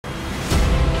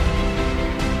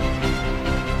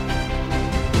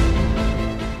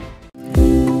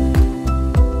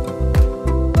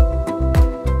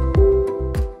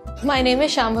My name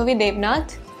is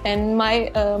Shambhavi and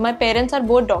my parents are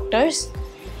both doctors.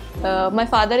 My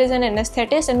father is an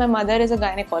anesthetist and my mother is a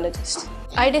gynecologist.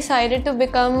 I decided to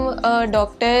become a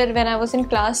doctor when I was in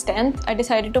class 10th. I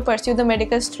decided to pursue the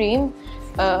medical stream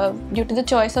due to the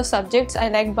choice of subjects. I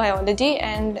liked biology,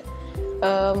 and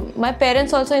my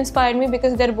parents also inspired me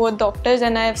because they're both doctors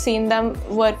and I have seen them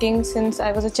working since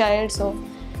I was a child, so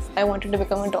I wanted to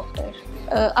become a doctor.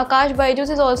 Aakash BYJU'S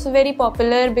is also very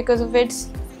popular because of its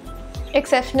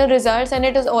exceptional results, and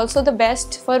it is also the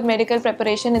best for medical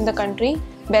preparation in the country,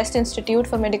 best institute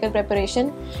for medical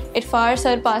preparation. It far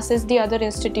surpasses the other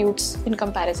institutes in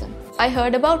comparison. I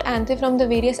heard about ANTHE from the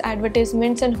various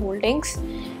advertisements and holdings,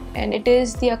 and it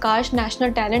is the Aakash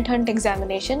National Talent Hunt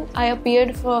examination. I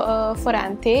appeared for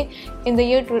ANTHE in the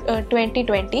year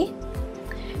 2020,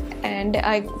 and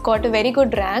I got a very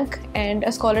good rank and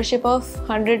a scholarship of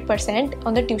 100%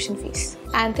 on the tuition fees.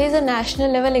 ANTHE is a national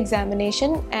level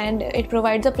examination, and it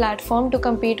provides a platform to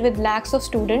compete with lakhs of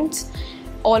students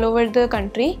all over the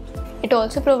country. It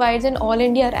also provides an All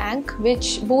India rank,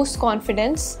 which boosts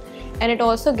confidence, and it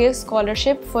also gives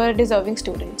scholarship for deserving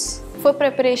students. For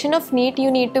preparation of NEET,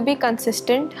 you need to be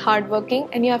consistent, hardworking,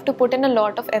 and you have to put in a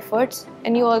lot of efforts,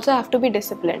 and you also have to be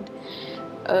disciplined.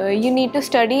 You need to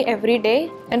study every day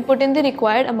and put in the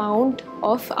required amount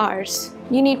of hours.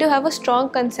 You need to have a strong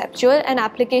conceptual and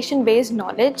application-based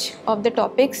knowledge of the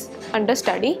topics under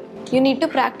study. You need to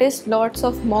practice lots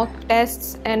of mock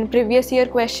tests and previous year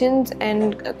questions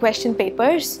and question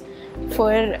papers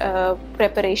for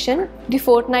preparation. The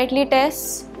fortnightly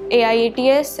tests,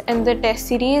 AIATS, and the test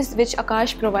series which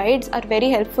Aakash provides are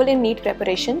very helpful in NEET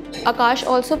preparation. Aakash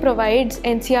also provides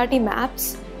NCERT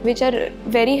maps, which are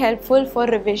very helpful for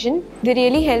revision. They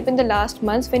really help in the last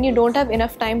months when you don't have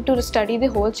enough time to study the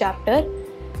whole chapter.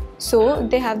 So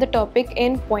they have the topic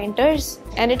in pointers,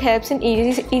 and it helps in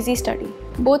easy study.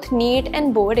 Both NEET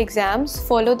and board exams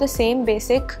follow the same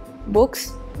basic books,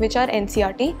 which are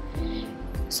NCERT.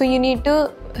 So you need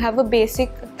to have a basic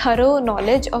thorough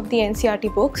knowledge of the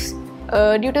NCERT books.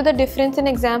 Due to the difference in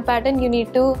exam pattern, you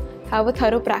need to have a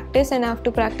thorough practice and have to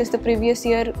practice the previous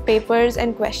year papers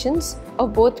and questions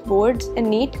of both boards and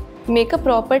NEET. Make a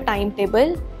proper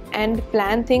timetable and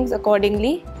plan things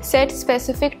accordingly. Set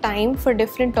specific time for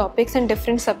different topics and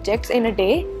different subjects in a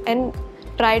day and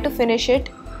try to finish it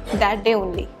that day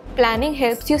only. Planning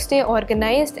helps you stay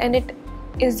organized, and it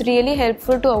is really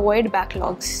helpful to avoid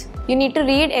backlogs. You need to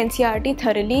read NCERT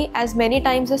thoroughly as many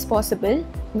times as possible.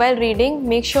 While reading,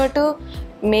 make sure to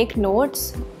make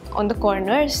notes on the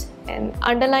corners and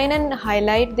underline and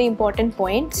highlight the important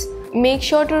points. Make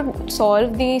sure to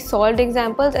solve the solved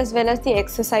examples as well as the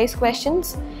exercise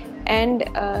questions, and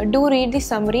do read the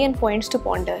summary and points to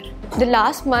ponder. The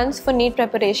last months for NEET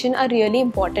preparation are really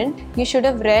important. You should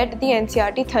have read the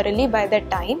NCERT thoroughly by that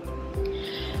time.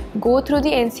 Go through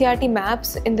the NCERT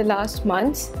maps in the last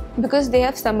months because they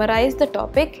have summarized the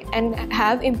topic and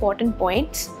have important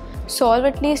points. Solve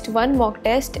at least one mock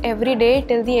test every day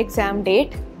till the exam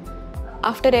date.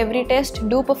 After every test,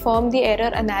 do perform the error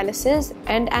analysis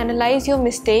and analyze your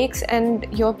mistakes and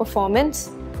your performance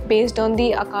based on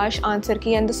the Aakash answer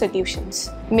key and the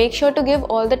solutions. Make sure to give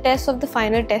all the tests of the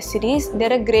final test series.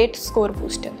 They're a great score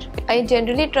booster. I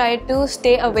generally try to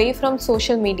stay away from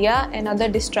social media and other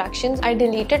distractions. I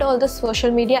deleted all the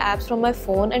social media apps from my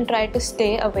phone and tried to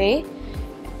stay away.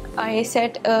 I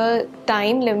set a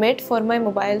time limit for my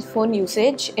mobile phone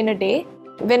usage in a day.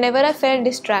 Whenever I felt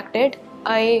distracted,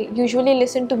 I usually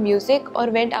listened to music or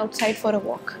went outside for a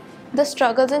walk. The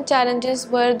struggles and challenges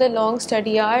were the long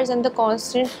study hours and the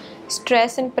constant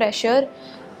stress and pressure,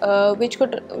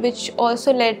 which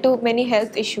also led to many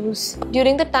health issues.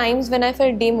 During the times when I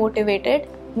felt demotivated,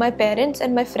 my parents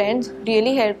and my friends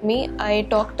really helped me. I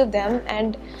talked to them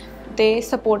and they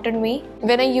supported me.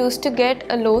 When I used to get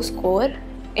a low score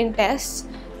in tests,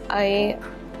 I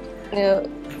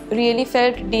really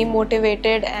felt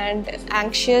demotivated and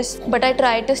anxious, but I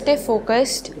tried to stay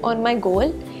focused on my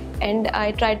goal, and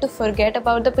I tried to forget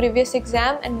about the previous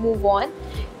exam and move on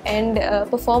and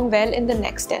perform well in the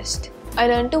next test. I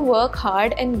learned to work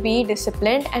hard and be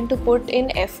disciplined and to put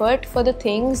in effort for the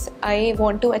things I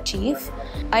want to achieve.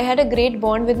 I had a great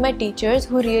bond with my teachers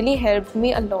who really helped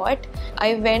me a lot.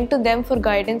 I went to them for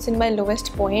guidance in my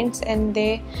lowest points, and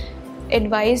they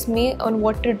advised me on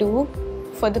what to do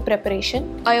for the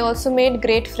preparation. I also made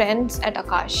great friends at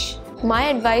Aakash. My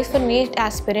advice for NEET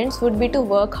aspirants would be to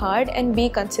work hard and be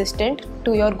consistent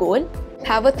to your goal.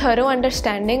 Have a thorough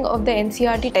understanding of the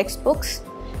NCERT textbooks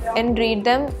and read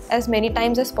them as many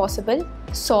times as possible.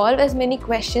 Solve as many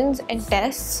questions and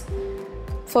tests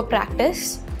for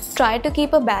practice. Try to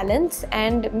keep a balance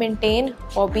and maintain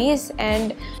hobbies,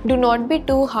 and do not be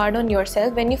too hard on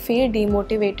yourself. When you feel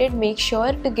demotivated, make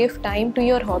sure to give time to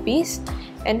your hobbies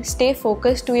and stay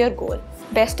focused to your goal.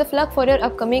 Best of luck for your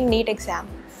upcoming NEET exam.